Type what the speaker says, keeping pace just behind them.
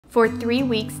For 3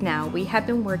 weeks now, we have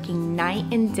been working night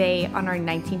and day on our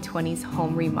 1920s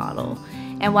home remodel.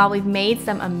 And while we've made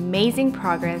some amazing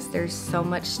progress, there's so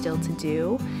much still to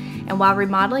do. And while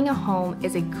remodeling a home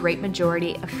is a great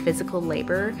majority of physical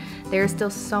labor, there is still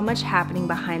so much happening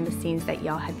behind the scenes that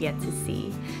y'all have yet to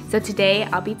see. So today,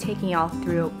 I'll be taking y'all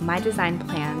through my design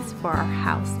plans for our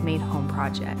house-made home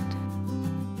project.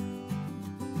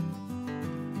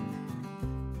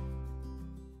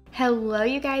 Hello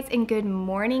you guys, and good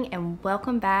morning and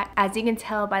welcome back. As you can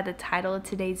tell by the title of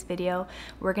today's video,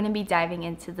 we're going to be diving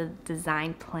into the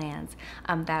design plans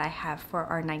that I have for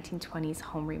our 1920s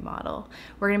home remodel.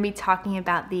 We're going to be talking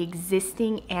about the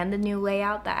existing and the new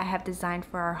layout that I have designed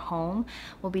for our home.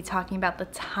 We'll be talking about the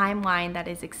timeline that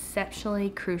is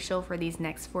exceptionally crucial for these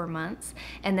next 4 months,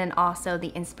 and then also the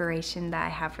inspiration that I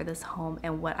have for this home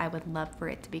and what I would love for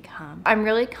it to become. I'm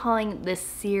really calling this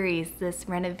series, this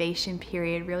renovation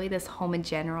period, really this home in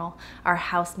general, our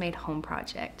house-made home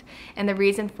project. And the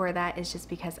reason for that is just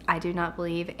because I do not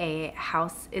believe a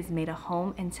house is made a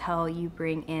home until you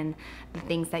bring in the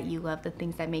things that you love, the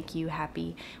things that make you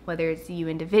happy, whether it's you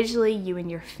individually, you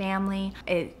and your family.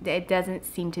 It doesn't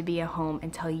seem to be a home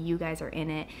until you guys are in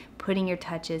it, putting your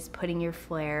touches, putting your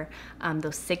flair,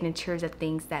 those signatures of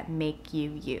things that make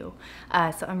you you.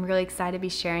 So I'm really excited to be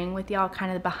sharing with y'all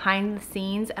kind of the behind the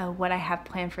scenes of what I have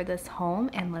planned for this home,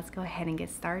 and let's go ahead and get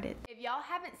started. If y'all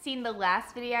haven't seen the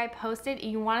last video I posted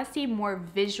and you want to see more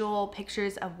visual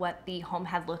pictures of what the home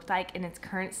had looked like in its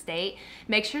current state,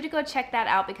 make sure to go check that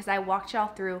out because I walked y'all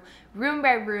through room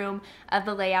by room of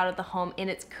the layout of the home in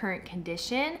its current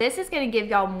condition. This is going to give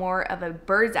y'all more of a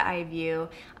bird's eye view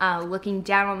looking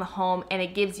down on the home, and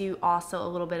it gives you also a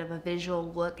little bit of a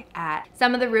visual look at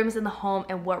some of the rooms in the home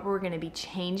and what we're going to be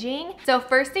changing. So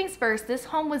first things first, this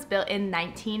home was built in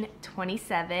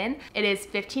 1927. It is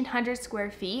 1,500 square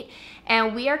feet,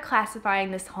 and we are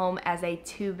classifying this home as a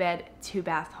 2-bed,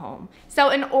 2-bath home. So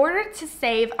in order to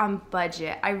save on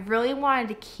budget, I really wanted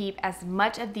to keep as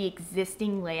much of the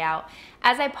existing layout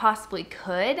as I possibly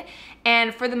could,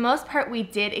 and for the most part we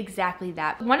did exactly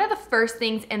that. One of the first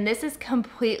things, and this is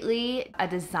completely a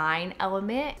design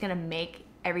element, it's gonna make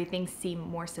everything seem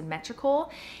more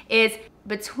symmetrical, is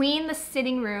between the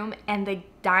sitting room and the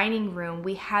dining room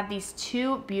we have these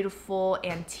two beautiful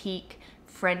antique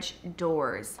French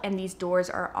doors, and these doors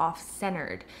are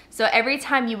off-centered. So every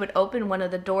time you would open one of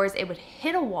the doors, it would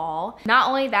hit a wall. Not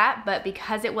only that, but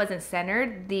because it wasn't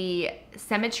centered, the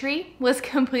symmetry was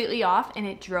completely off and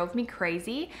it drove me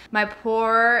crazy. My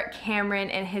poor Cameron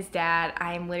and his dad,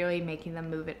 I am literally making them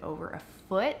move it over a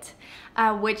foot,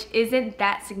 which isn't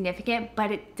that significant,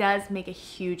 but it does make a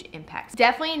huge impact.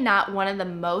 Definitely not one of the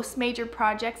most major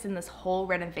projects in this whole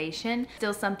renovation,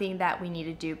 still something that we need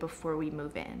to do before we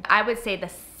move in. I would say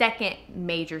the second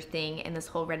major thing in this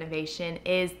whole renovation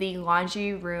is the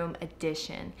laundry room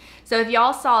addition. So if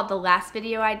y'all saw the last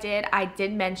video I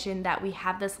did mention that we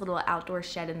have this little outdoor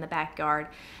shed in the backyard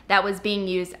that was being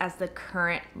used as the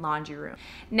current laundry room.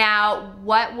 Now,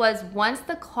 what was once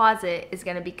the closet is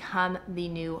gonna become the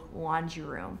new laundry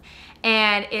room,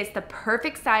 and it's the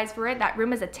perfect size for it. That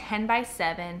room is a 10 by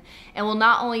 7 and will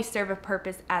not only serve a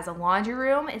purpose as a laundry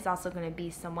room, it's also going to be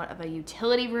somewhat of a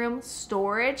utility room,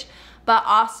 storage, but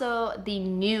also the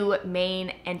new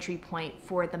main entry point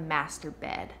for the master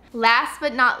bed. Last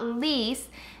but not least,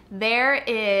 there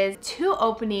is 2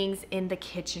 openings in the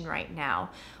kitchen right now.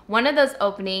 One of those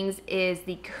openings is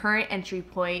the current entry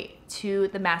point to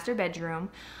the master bedroom,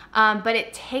 but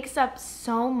it takes up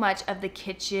so much of the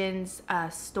kitchen's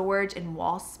storage and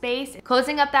wall space.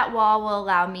 Closing up that wall will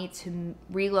allow me to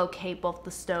relocate both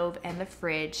the stove and the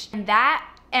fridge. And that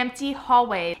empty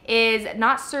hallway is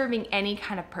not serving any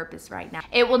kind of purpose right now.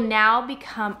 It will now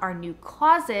become our new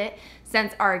closet,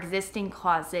 since our existing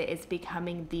closet is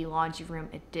becoming the laundry room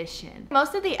addition.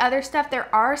 Most of the other stuff,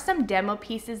 there are some demo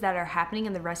pieces that are happening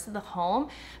in the rest of the home,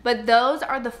 but those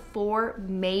are the 4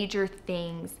 major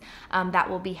things that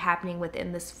will be happening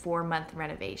within this 4-month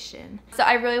renovation. So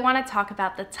I really want to talk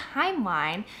about the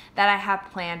timeline that I have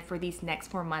planned for these next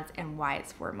 4 months and why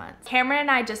it's 4 months. Cameron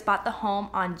and I just bought the home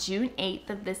on June 8th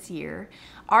of this year.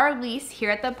 Our lease here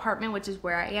at the apartment, which is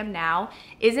where I am now,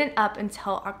 isn't up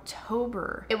until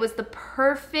October. It was the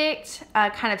perfect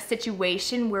kind of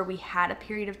situation where we had a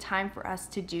period of time for us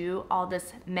to do all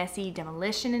this messy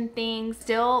demolition and things.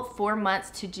 Still 4 months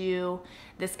to do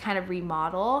this kind of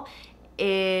remodel.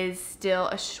 is still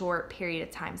a short period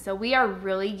of time. So we are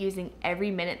really using every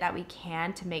minute that we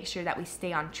can to make sure that we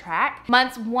stay on track.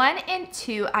 Months 1 and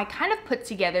 2, I kind of put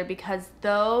together because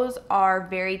those are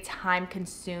very time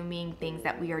consuming things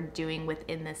that we are doing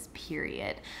within this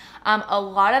period. A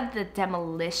lot of the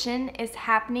demolition is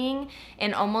happening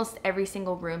in almost every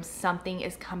single room. Something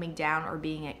is coming down or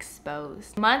being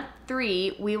exposed. Month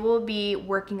 3, we will be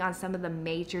working on some of the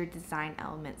major design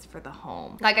elements for the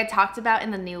home. Like I talked about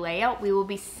in the new layout, we will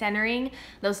be centering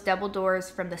those double doors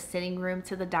from the sitting room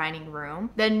to the dining room.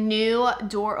 The new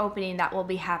door opening that will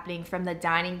be happening from the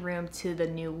dining room to the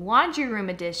new laundry room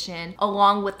addition,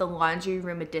 along with the laundry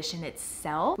room addition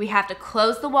itself. We have to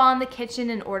close the wall in the kitchen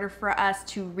in order for us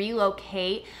to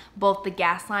relocate both the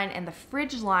gas line and the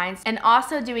fridge lines, and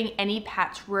also doing any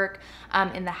patchwork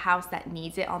in the house that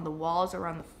needs it on the walls or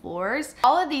on the floors.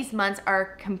 All of these months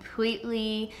are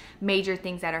completely major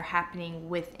things that are happening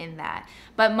within that.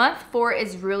 But month 4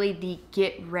 is really the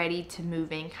get ready to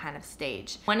move in kind of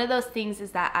stage. One of those things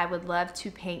is that I would love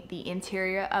to paint the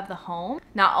interior of the home.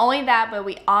 Not only that, but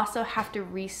we also have to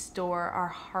restore our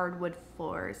hardwood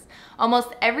floors. Almost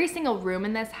every single room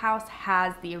in this house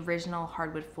has the original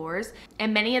hardwood floors,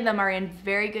 and many of them are in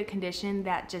very good condition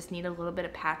that just need a little bit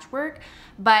of patchwork,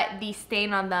 but the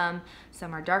stain on them,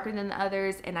 some are darker than the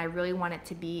others, and I really want it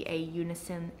to be a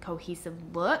unison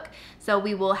cohesive look. So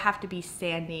we will have to be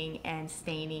sanding and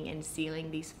staining and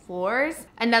sealing these floors.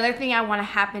 Another thing I want to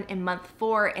happen in month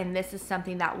 4, and this is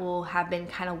something that will have been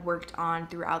kind of worked on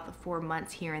throughout the 4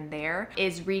 months here and there,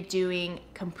 is redoing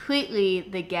completely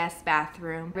the guest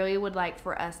bathroom. Really would like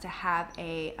for us to have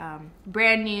a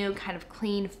brand new kind of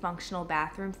clean functional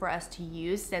bathroom for us to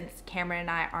use, since Cameron and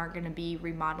I aren't going to be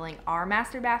remodeling our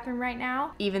master bathroom right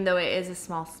now, even though it is a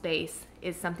small space.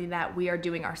 Is something that we are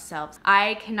doing ourselves.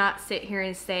 I cannot sit here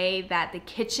and say that the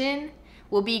kitchen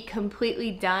will be completely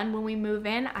done when we move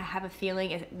in. I have a feeling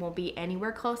it won't be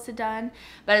anywhere close to done,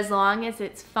 but as long as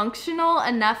it's functional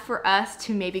enough for us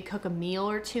to maybe cook a meal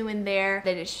or 2 in there,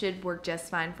 then it should work just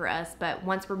fine for us. But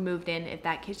once we're moved in, if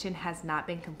that kitchen has not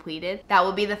been completed, that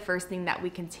will be the first thing that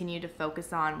we continue to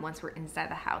focus on once we're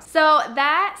inside the house. So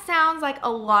that sounds like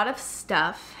a lot of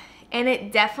stuff. And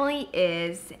it definitely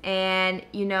is. And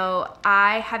you know,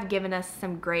 I have given us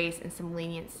some grace and some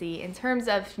leniency in terms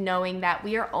of knowing that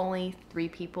we are only 3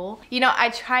 people. You know,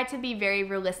 I try to be very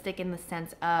realistic in the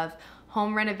sense of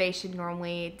home renovation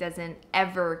normally doesn't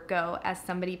ever go as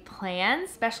somebody plans,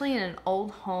 especially in an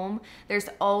old home. There's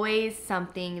always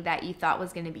something that you thought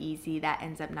was gonna be easy that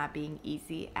ends up not being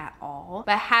easy at all.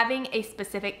 But having a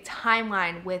specific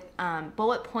timeline with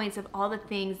bullet points of all the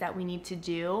things that we need to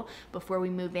do before we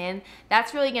move in,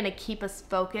 that's really gonna keep us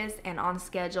focused and on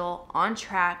schedule, on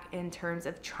track in terms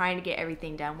of trying to get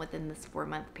everything done within this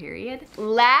 4-month period.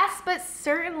 Last but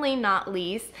certainly not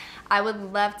least, I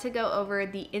would love to go over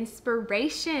the inspiration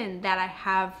that I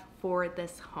have for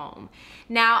this home.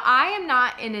 Now, I am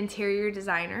not an interior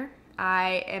designer.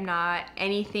 I am not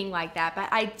anything like that, but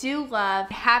I do love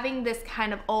having this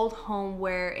kind of old home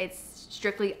where it's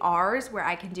strictly ours, where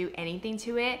I can do anything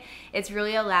to it. It's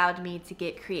really allowed me to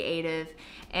get creative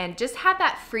and just have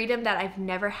that freedom that I've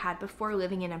never had before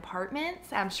living in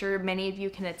apartments. I'm sure many of you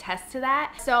can attest to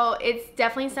that. So it's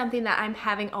definitely something that I'm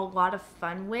having a lot of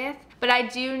fun with, but I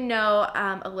do know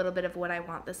a little bit of what I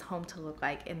want this home to look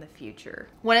like in the future.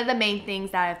 One of the main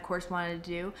things that I of course wanted to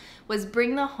do was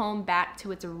bring the home back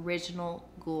to its original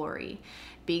glory.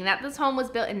 Being that this home was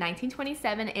built in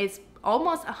 1927, it's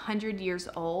almost 100 years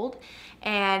old,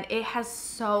 and it has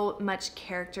so much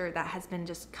character that has been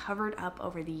just covered up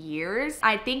over the years.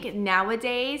 I think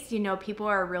nowadays, you know, people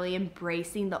are really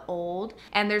embracing the old,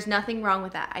 and there's nothing wrong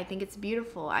with that. I think it's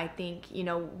beautiful. I think, you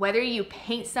know, whether you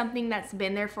paint something that's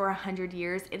been there for 100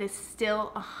 years, it is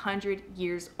still 100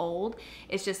 years old.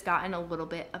 It's just gotten a little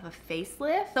bit of a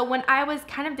facelift. So when I was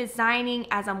kind of designing,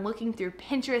 as I'm looking through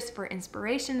Pinterest for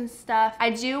inspiration and stuff, I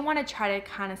do want to try to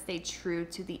kind of stay true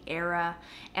to the era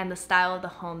and the style of the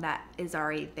home that is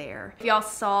already there. If y'all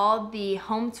saw the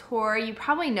home tour, you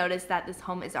probably noticed that this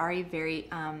home is already very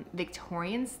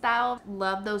Victorian style.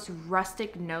 Love those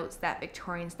rustic notes that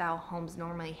Victorian style homes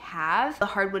normally have. The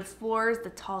hardwood floors, the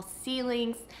tall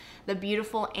ceilings, the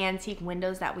beautiful antique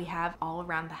windows that we have all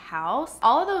around the house.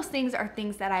 All of those things are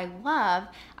things that I love.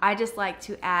 I just like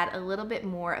to add a little bit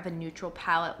more of a neutral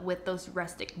palette with those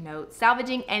rustic notes.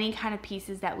 Salvaging any kind of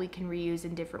pieces that we can reuse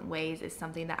in different ways is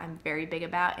something that I'm very big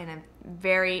about and I'm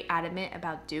very adamant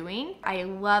about doing. I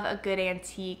love a good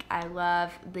antique. I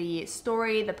love the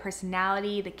story, the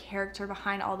personality, the character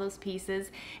behind all those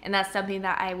pieces, and that's something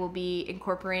that I will be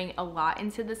incorporating a lot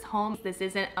into this home. This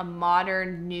isn't a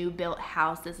modern new built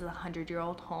house. This is a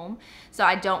 100-year-old home. home. So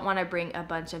I don't want to bring a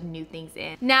bunch of new things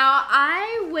in. Now,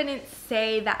 I wouldn't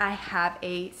say that I have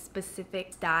a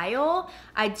specific style.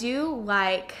 I do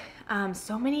like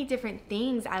so many different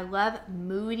things. I love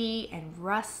moody and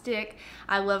rustic.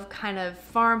 I love kind of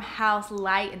farmhouse,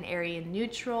 light and area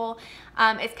neutral.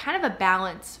 It's kind of a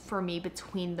balance for me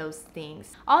between those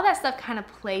things. All that stuff kind of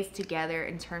plays together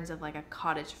in terms of like a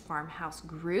cottage farmhouse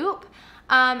group.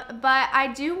 But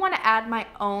I do want to add my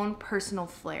own personal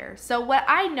flair. So what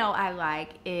I know I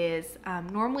like is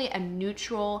normally a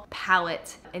neutral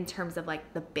palette in terms of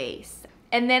like the base.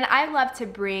 And then I love to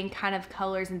bring kind of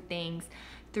colors and things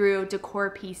through decor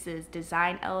pieces,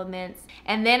 design elements,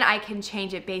 and then I can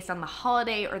change it based on the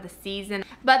holiday or the season.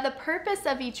 But the purpose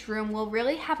of each room will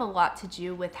really have a lot to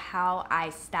do with how I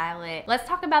style it. Let's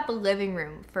talk about the living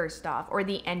room first off, or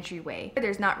the entryway.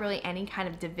 There's not really any kind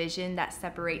of division that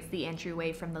separates the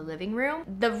entryway from the living room.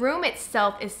 The room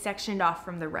itself is sectioned off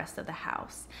from the rest of the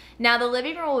house. Now the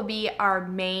living room will be our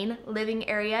main living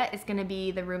area. It's gonna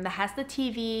be the room that has the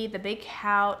TV, the big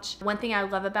couch. One thing I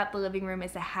love about the living room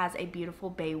is it has a beautiful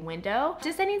bay window.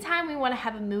 Just anytime we want to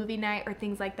have a movie night or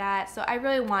things like that. So I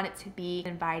really want it to be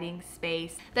an inviting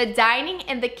space. The dining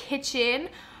and the kitchen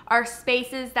are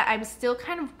spaces that I'm still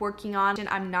kind of working on, and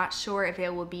I'm not sure if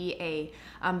it will be a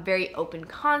very open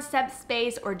concept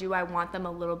space, or do I want them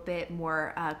a little bit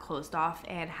more closed off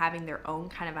and having their own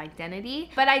kind of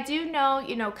identity. But I do know,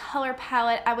 you know, color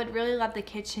palette, I would really love the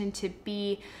kitchen to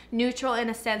be neutral in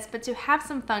a sense, but to have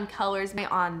some fun colors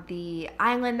on the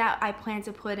island that I plan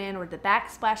to put in, or the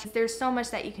backsplash. There's so much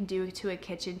that you can do to a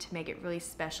kitchen to make it really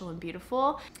special and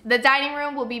beautiful. The dining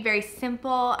room will be very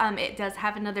simple. It does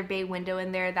have another bay window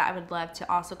in there that I would love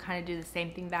to also kind of do the same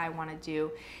thing that I want to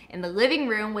do in the living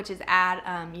room, which is add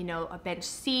you know, a bench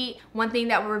seat. One thing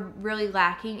that we're really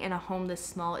lacking in a home this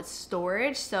small is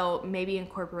storage, so maybe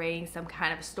incorporating some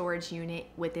kind of storage unit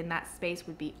within that space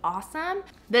would be awesome.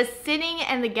 The sitting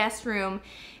and the guest room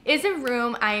is a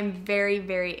room I am very,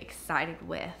 very excited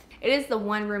with. It is the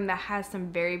one room that has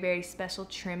some very, very special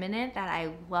trim in it that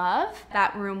I love.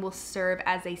 That room will serve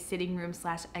as a sitting room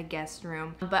slash a guest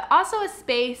room, but also a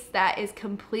space that is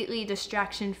completely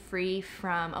distraction free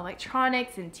from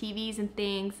electronics and TVs and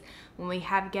things. When we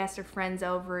have guests or friends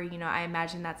over, you know, I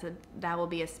imagine that will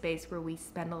be a space where we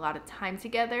spend a lot of time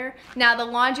together. Now the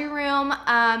laundry room,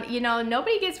 you know,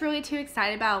 nobody gets really too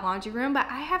excited about a laundry room, but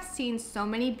I have seen so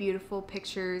many beautiful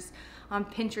pictures on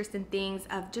Pinterest and things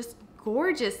of just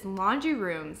gorgeous laundry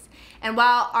rooms. And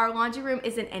while our laundry room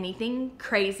isn't anything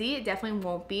crazy, it definitely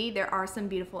won't be, there are some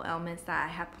beautiful elements that I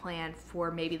have planned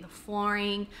for maybe the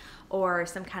flooring or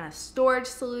some kind of storage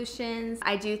solutions.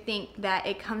 I do think that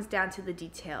it comes down to the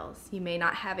details. You may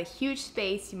not have a huge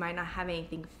space, you might not have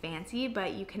anything fancy,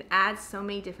 but you can add so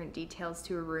many different details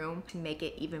to a room to make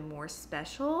it even more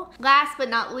special. Last but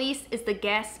not least is the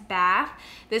guest bath.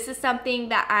 This is something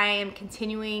that I am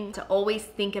continuing to always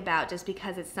think about, just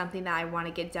because it's something that I want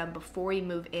to get done before we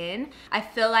move in. I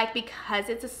feel like because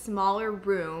it's a smaller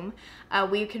room,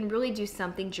 we can really do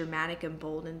something dramatic and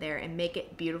bold in there and make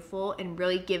it beautiful and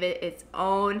really give it its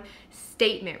own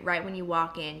statement. Right when you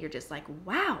walk in, you're just like,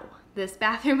 wow, this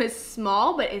bathroom is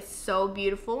small, but it's so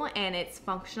beautiful and it's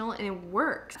functional and it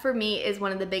works. For me, is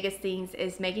one of the biggest things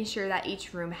is making sure that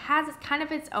each room has kind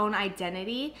of its own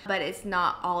identity, but it's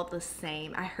not all the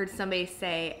same. I heard somebody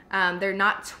say they're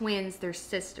not twins, they're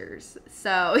sisters.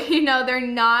 So, you know, they're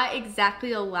not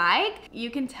exactly alike. You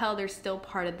can tell they're still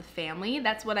part of the family.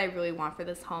 That's what I really want for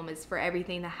this home, is for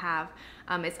everything to have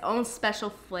its own special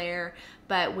flair,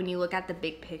 but when you look at the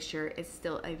big picture, it's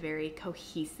still a very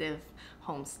cohesive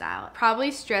home style.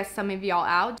 Probably stressed some of y'all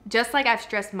out, just like I've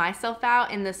stressed myself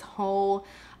out in this whole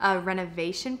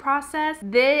renovation process.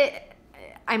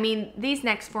 I mean, these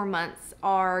next 4 months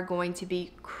are going to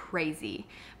be crazy,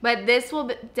 but this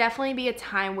will definitely be a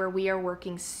time where we are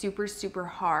working super, super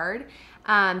hard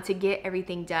to get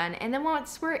everything done. And then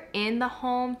once we're in the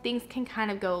home, things can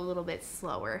kind of go a little bit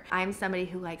slower. I'm somebody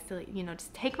who likes to, you know,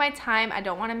 just take my time. I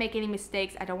don't want to make any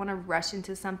mistakes. I don't want to rush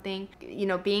into something. You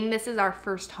know, being this is our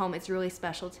first home, it's really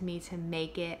special to me to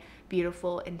make it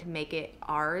beautiful and to make it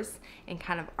ours and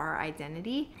kind of our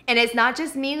identity. And it's not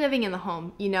just me living in the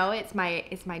home, you know, it's my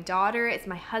daughter, it's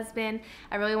my husband.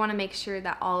 I really want to make sure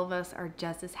that all of us are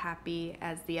just as happy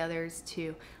as the others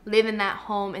to live in that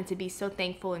home and to be so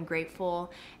thankful and grateful,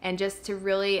 and just to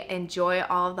really enjoy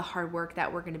all of the hard work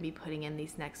that we're going to be putting in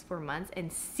these next 4 months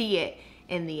and see it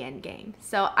in the end game.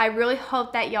 So I really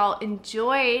hope that y'all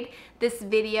enjoyed this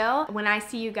video. When I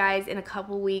see you guys in a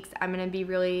couple weeks, I'm gonna be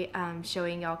really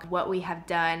showing y'all what we have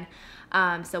done.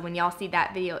 So when y'all see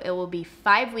that video, it will be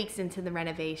 5 weeks into the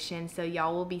renovation. So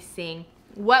y'all will be seeing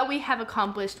what we have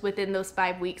accomplished within those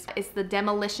 5 weeks is the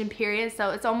demolition period.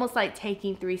 So it's almost like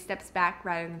taking 3 steps back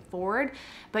rather than forward,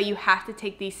 but you have to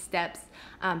take these steps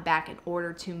back in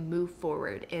order to move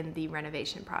forward in the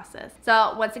renovation process.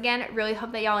 So once again, really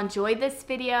hope that y'all enjoyed this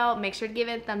video. Make sure to give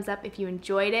it a thumbs up if you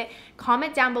enjoyed it.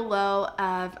 Comment down below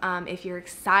of if you're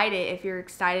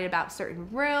excited about certain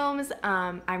rooms.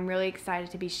 I'm really excited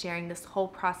to be sharing this whole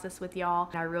process with y'all,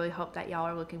 and I really hope that y'all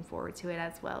are looking forward to it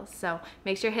as well. So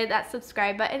make sure to hit that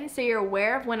subscribe button so you're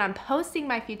aware of when I'm posting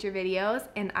my future videos,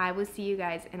 and I will see you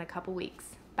guys in a couple weeks.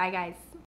 Bye guys.